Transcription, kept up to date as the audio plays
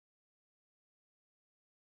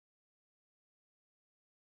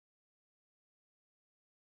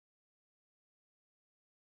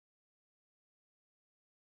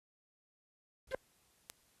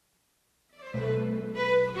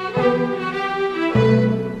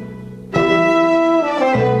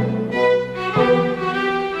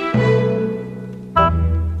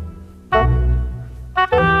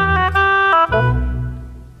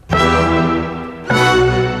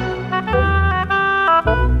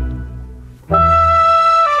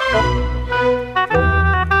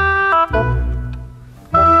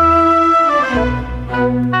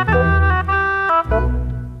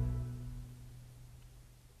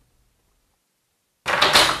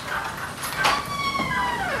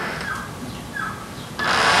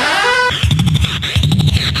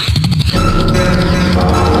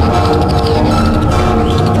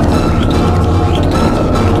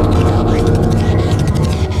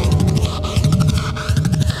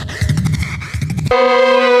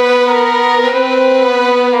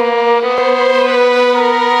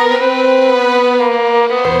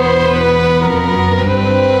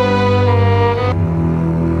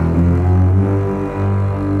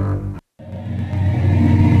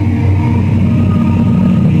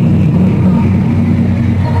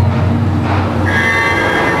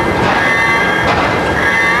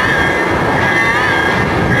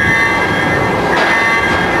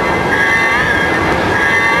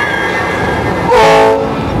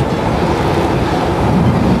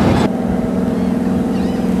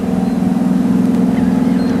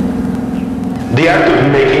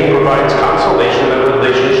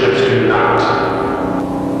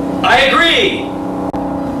agree.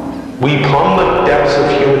 We plumb the depths of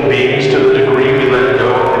human beings to the degree we let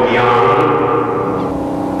go of the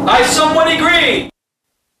beyond. I somewhat agree.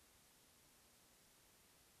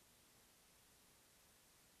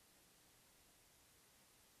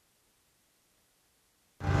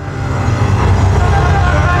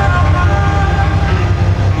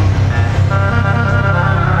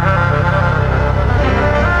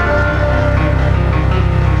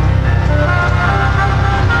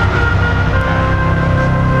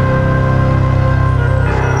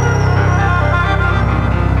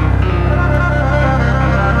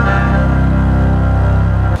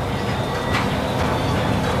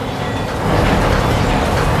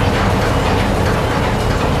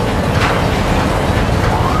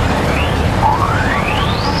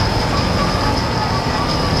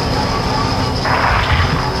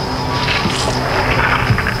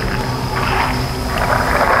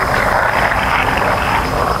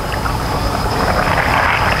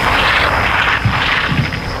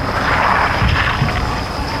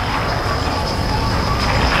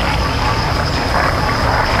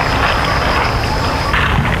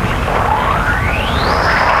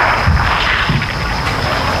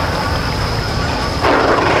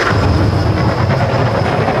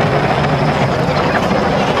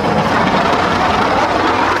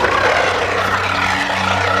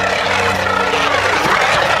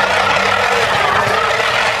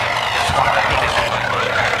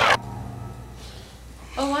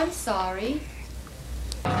 Oh, I'm sorry.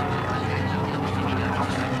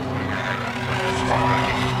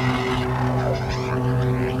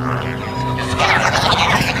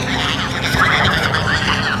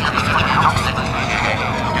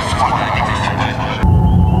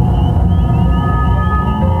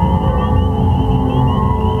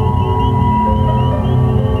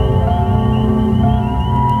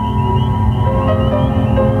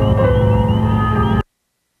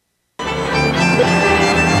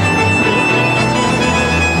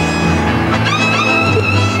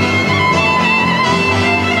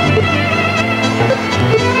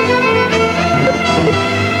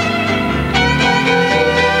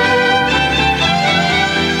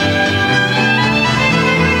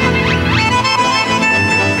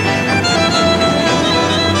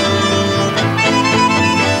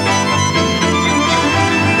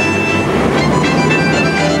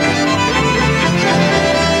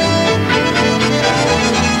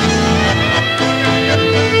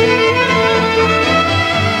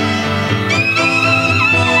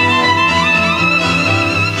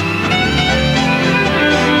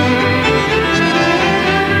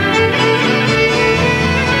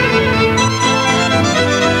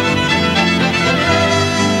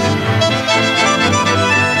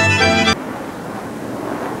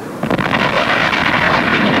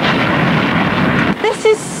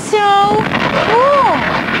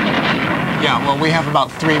 Yeah, well, we have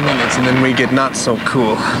about 3 minutes and then we get not so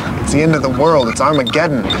cool. It's the end of the world. It's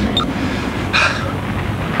Armageddon.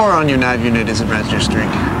 Or on your nav unit isn't registering.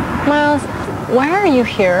 Miles, why are you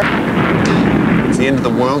here? It's the end of the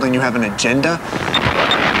world and you have an agenda?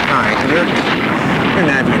 All right, your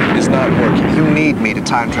nav unit is not working. You need me to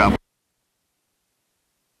time travel.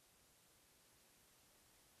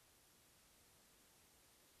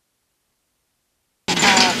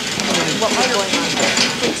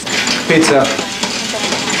 Pizza.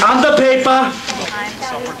 On the paper.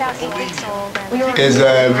 Is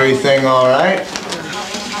everything all right?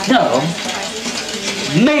 No.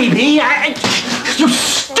 Maybe. You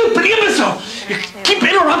stupid imbecile! You keep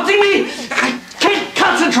interrupting me. I can't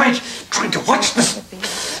concentrate. Trying to watch this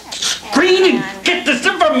screen and get this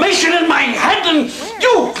information in my head, and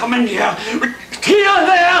you come in here, there.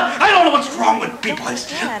 I don't know what's wrong with people.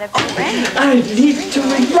 I need to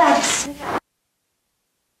relax.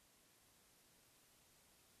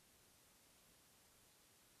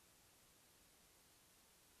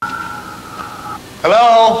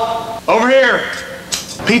 Hello? Over here.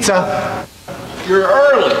 Pizza. You're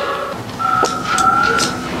early.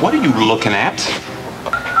 What are you looking at?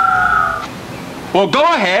 Well, go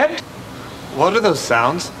ahead. What are those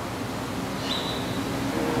sounds?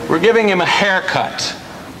 We're giving him a haircut.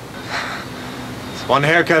 It's one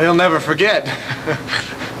haircut he'll never forget.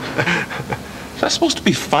 Is that supposed to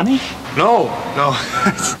be funny? No.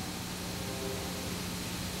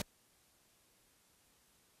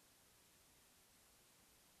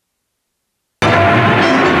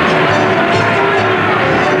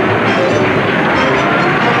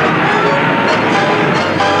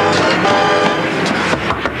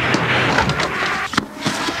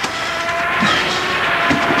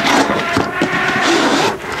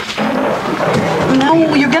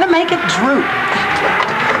 No, you're gonna make it droop.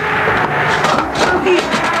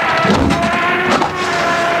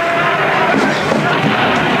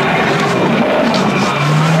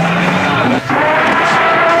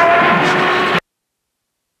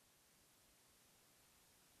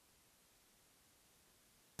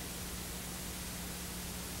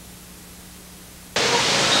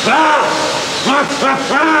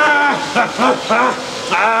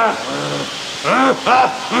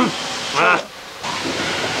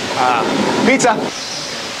 Pizza.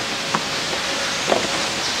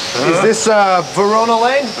 Is this Verona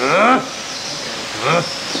Lane?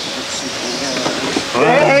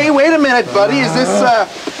 Hey, wait a minute, buddy. Is this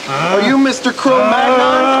are you Mr.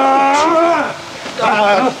 Cro-Magnon?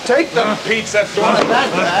 Take the pizza if you want it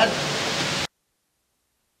that bad.